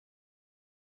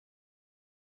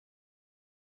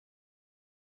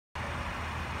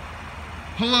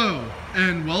Hello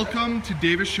and welcome to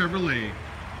Davis Chevrolet.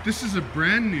 This is a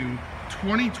brand new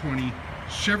 2020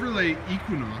 Chevrolet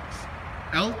Equinox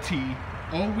LT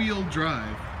all-wheel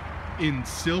drive in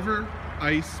silver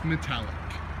ice metallic.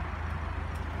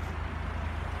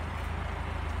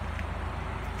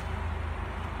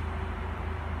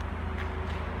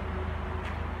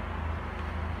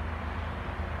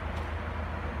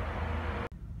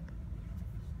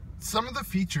 Some of the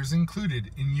features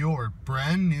included in your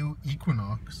brand new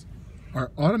Equinox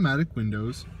are automatic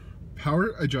windows,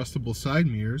 power adjustable side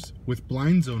mirrors with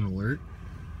blind zone alert,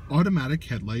 automatic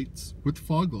headlights with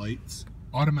fog lights,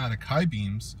 automatic high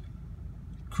beams,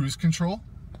 cruise control,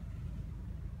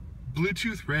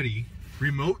 Bluetooth ready,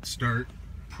 remote start,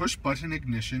 push button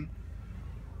ignition,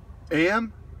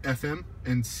 AM, FM,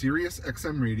 and Sirius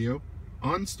XM radio,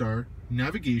 OnStar,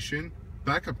 navigation,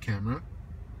 backup camera,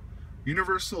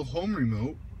 universal home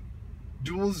remote,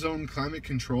 dual zone climate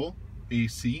control,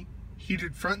 AC,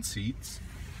 heated front seats,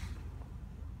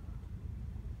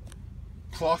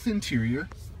 cloth interior,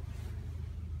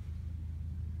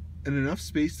 and enough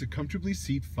space to comfortably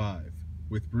seat 5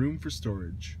 with room for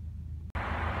storage.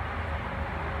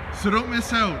 So don't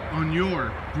miss out on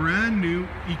your brand new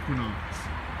Equinox.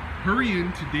 Hurry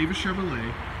in to Davis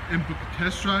Chevrolet and book a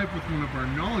test drive with one of our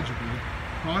knowledgeable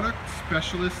product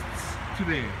specialists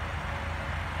today.